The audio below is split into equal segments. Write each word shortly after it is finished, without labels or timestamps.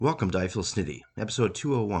Welcome to I Feel Snitty, episode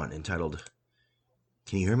 201, entitled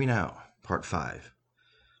Can You Hear Me Now? Part 5.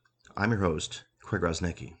 I'm your host, Craig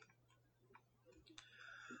Rosnicki.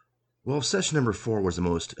 Well, if session number 4 was the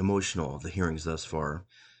most emotional of the hearings thus far,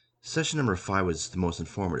 session number 5 was the most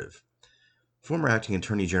informative. Former Acting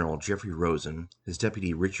Attorney General Jeffrey Rosen, his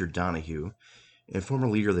deputy Richard Donahue, and former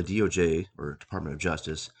leader of the DOJ, or Department of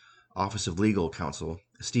Justice, Office of Legal Counsel,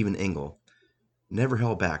 Stephen Engel, never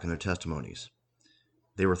held back in their testimonies.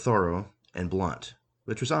 They were thorough and blunt,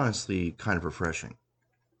 which was honestly kind of refreshing.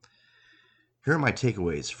 Here are my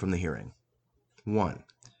takeaways from the hearing. 1.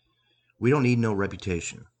 We don't need no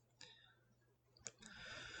reputation.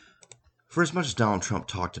 For as much as Donald Trump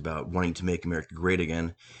talked about wanting to make America great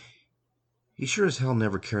again, he sure as hell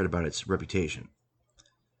never cared about its reputation.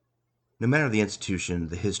 No matter the institution,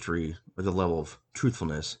 the history, or the level of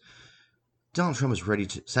truthfulness, Donald Trump was ready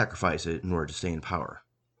to sacrifice it in order to stay in power.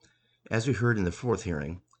 As we heard in the 4th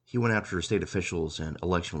hearing, he went after state officials and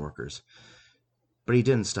election workers. But he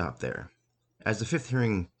didn't stop there. As the 5th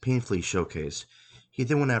hearing painfully showcased, he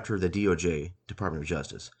then went after the DOJ, Department of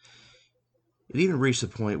Justice. It even reached the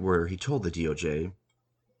point where he told the DOJ,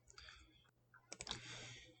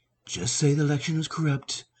 "Just say the election was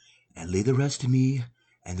corrupt, and leave the rest to me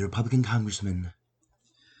and the Republican congressman."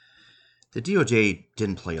 The DOJ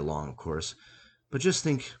didn't play along, of course, but just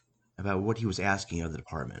think about what he was asking of the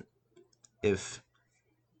department. If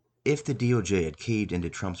the DOJ had caved into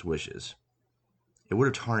Trump's wishes, it would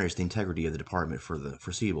have tarnished the integrity of the department for the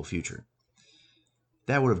foreseeable future.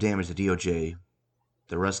 That would have damaged the DOJ,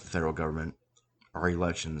 the rest of the federal government, our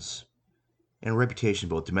elections, and our reputation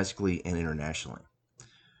both domestically and internationally.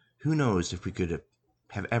 Who knows if we could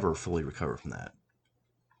have ever fully recovered from that.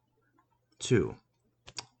 2.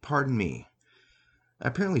 Pardon me.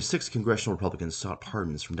 Apparently 6 congressional Republicans sought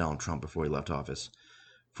pardons from Donald Trump before he left office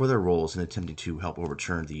for their roles in attempting to help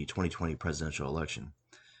overturn the 2020 presidential election.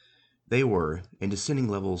 They were, in descending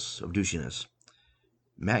levels of douchiness,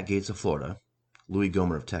 Matt Gaetz of Florida, Louis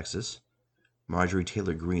Gohmert of Texas, Marjorie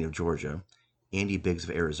Taylor Greene of Georgia, Andy Biggs of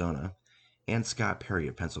Arizona, and Scott Perry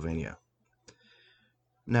of Pennsylvania.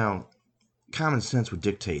 Now, common sense would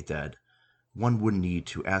dictate that one wouldn't need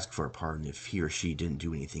to ask for a pardon if he or she didn't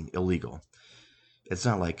do anything illegal. It's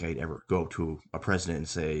not like I'd ever go up to a president and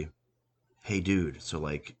say, "Hey dude, so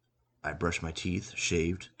I brushed my teeth,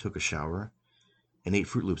 shaved, took a shower, and ate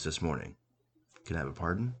Fruit Loops this morning. Can I have a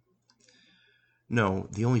pardon?" No,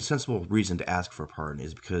 the only sensible reason to ask for a pardon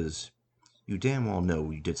is because you damn well know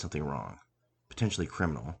you did something wrong, potentially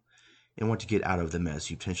criminal, and want to get out of the mess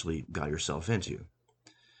you potentially got yourself into.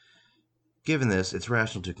 Given this, it's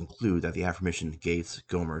rational to conclude that the aforementioned Gaetz,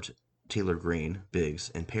 Gohmert, Taylor Greene, Biggs,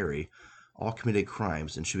 and Perry all committed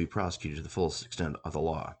crimes and should be prosecuted to the fullest extent of the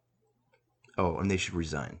law. Oh, and they should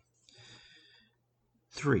resign.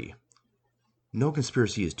 3. No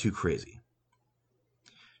conspiracy is too crazy.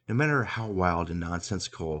 No matter how wild and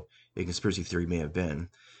nonsensical a conspiracy theory may have been,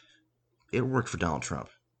 it worked for Donald Trump.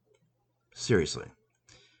 Seriously.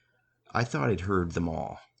 I thought I'd heard them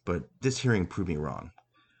all, but this hearing proved me wrong.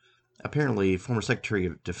 Apparently, former Secretary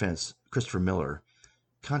of Defense Christopher Miller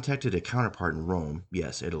contacted a counterpart in Rome,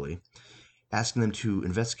 yes, Italy, asking them to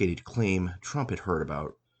investigate a claim Trump had heard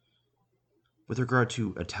about with regard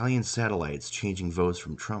to Italian satellites changing votes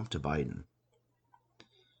from Trump to Biden.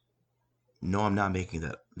 No, I'm not making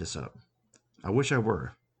this up. I wish I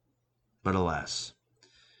were, but alas.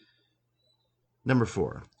 Number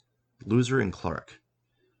 4. Loser and Clark.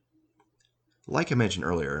 Like I mentioned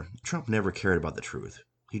earlier, Trump never cared about the truth.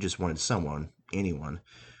 He just wanted someone, anyone,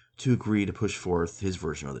 to agree to push forth his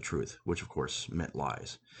version of the truth, which of course meant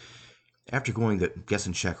lies. After going the guess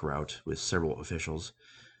and check route with several officials,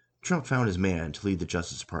 Trump found his man to lead the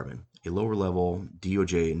Justice Department, a lower-level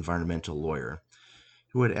DOJ environmental lawyer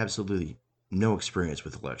who had absolutely no experience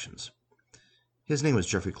with elections. His name was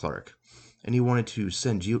Jeffrey Clark, and he wanted to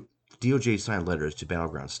send DOJ-signed letters to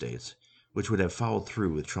battleground states, which would have followed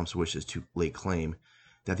through with Trump's wishes to lay claim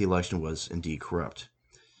that the election was indeed corrupt.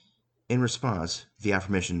 In response, the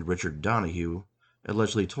aforementioned Richard Donahue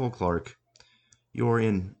allegedly told Clark, "You're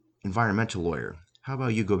an environmental lawyer. How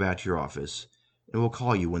about you go back to your office, and we'll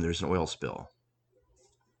call you when there's an oil spill."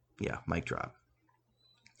 Yeah, mic drop.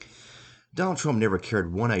 Donald Trump never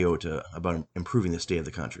cared one iota about improving the state of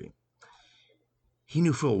the country. He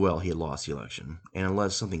knew full well he had lost the election, and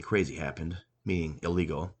unless something crazy happened, meaning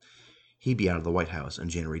illegal, he'd be out of the White House on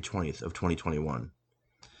January 20th of 2021.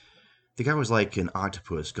 The guy was like an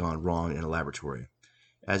octopus gone wrong in a laboratory,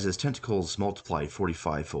 as his tentacles multiplied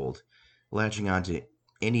 45-fold, latching onto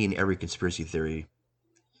any and every conspiracy theory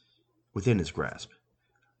within his grasp.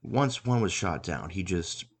 Once one was shot down, he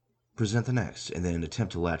just present the next, and then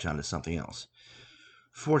attempt to latch onto something else.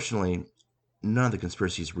 Fortunately, none of the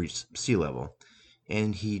conspiracies reached sea level,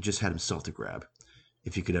 and he just had himself to grab,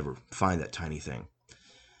 if he could ever find that tiny thing.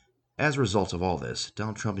 As a result of all this,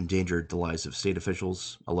 Donald Trump endangered the lives of state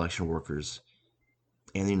officials, election workers,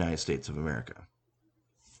 and the United States of America.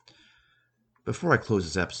 Before I close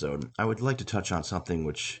this episode, I would like to touch on something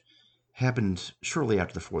which happened shortly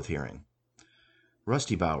after the fourth hearing.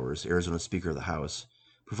 Rusty Bowers, Arizona Speaker of the House,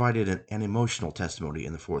 provided an emotional testimony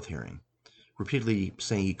in the fourth hearing, repeatedly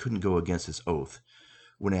saying he couldn't go against his oath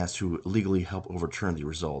when asked to legally help overturn the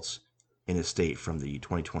results in his state from the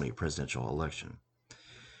 2020 presidential election.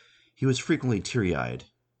 He was frequently teary-eyed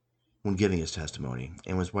when giving his testimony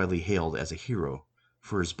and was widely hailed as a hero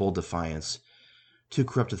for his bold defiance to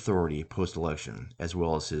corrupt authority post-election, as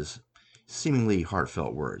well as his seemingly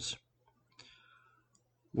heartfelt words.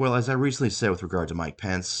 Well, as I recently said with regard to Mike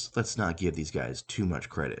Pence, let's not give these guys too much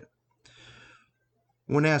credit.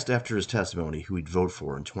 When asked after his testimony who he'd vote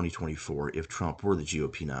for in 2024 if Trump were the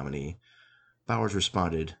GOP nominee, Bowers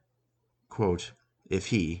responded, quote, "If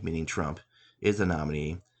he," meaning Trump, "is the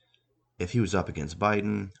nominee, if he was up against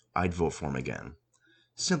Biden, I'd vote for him again.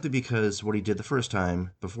 Simply because what he did the first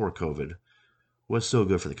time, before COVID, was so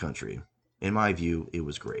good for the country. In my view, it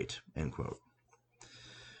was great," end quote.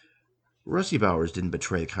 Rusty Bowers didn't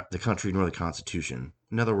betray the country nor the Constitution.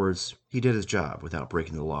 In other words, he did his job without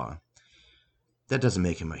breaking the law. That doesn't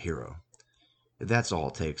make him a hero. If that's all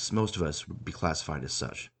it takes, most of us would be classified as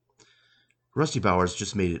such. Rusty Bowers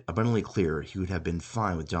just made it abundantly clear he would have been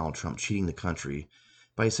fine with Donald Trump cheating the country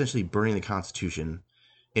by essentially burning the Constitution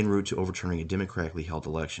en route to overturning a democratically held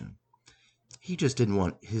election. He just didn't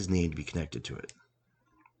want his name to be connected to it.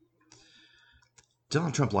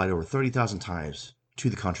 Donald Trump lied over 30,000 times to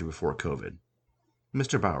the country before COVID.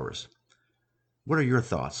 Mr. Bowers, what are your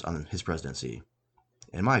thoughts on his presidency?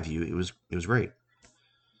 In my view, it was great.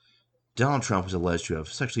 Donald Trump was alleged to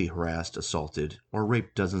have sexually harassed, assaulted, or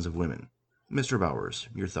raped dozens of women. Mr. Bowers,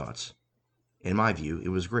 your thoughts? In my view, it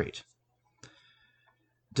was great.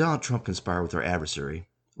 Donald Trump conspired with our adversary,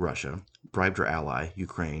 Russia, bribed our ally,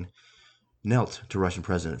 Ukraine, knelt to Russian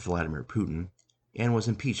President Vladimir Putin, and was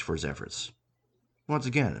impeached for his efforts. Once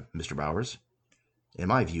again, Mr. Bowers, in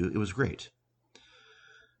my view, it was great.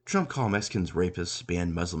 Trump called Mexicans rapists,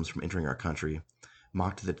 banned Muslims from entering our country,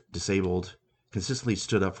 mocked the disabled, consistently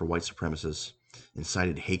stood up for white supremacists,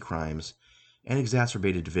 incited hate crimes, and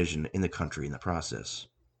exacerbated division in the country in the process.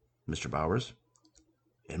 Mr. Bowers,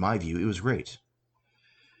 in my view, it was great.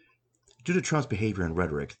 Due to Trump's behavior and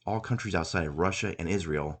rhetoric, all countries outside of Russia and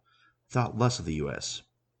Israel thought less of the U.S.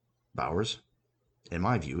 Bowers, in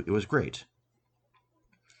my view, it was great.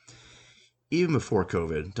 Even before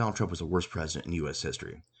COVID, Donald Trump was the worst president in U.S.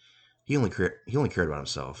 history. He only cared about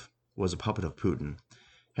himself, was a puppet of Putin,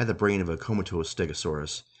 had the brain of a comatose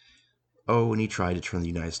stegosaurus. Oh, and he tried to turn the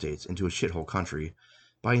United States into a shithole country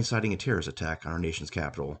by inciting a terrorist attack on our nation's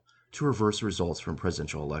capital to reverse the results from a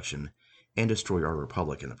presidential election and destroy our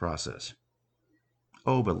republic in the process.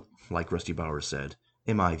 Oh, but like Rusty Bowers said,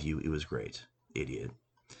 in my view, it was great. Idiot.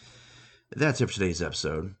 That's it for today's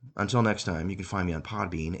episode. Until next time, you can find me on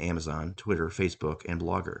Podbean, Amazon, Twitter, Facebook, and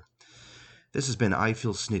Blogger. This has been I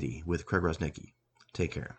Feel Snitty with Craig Rosnicki. Take care.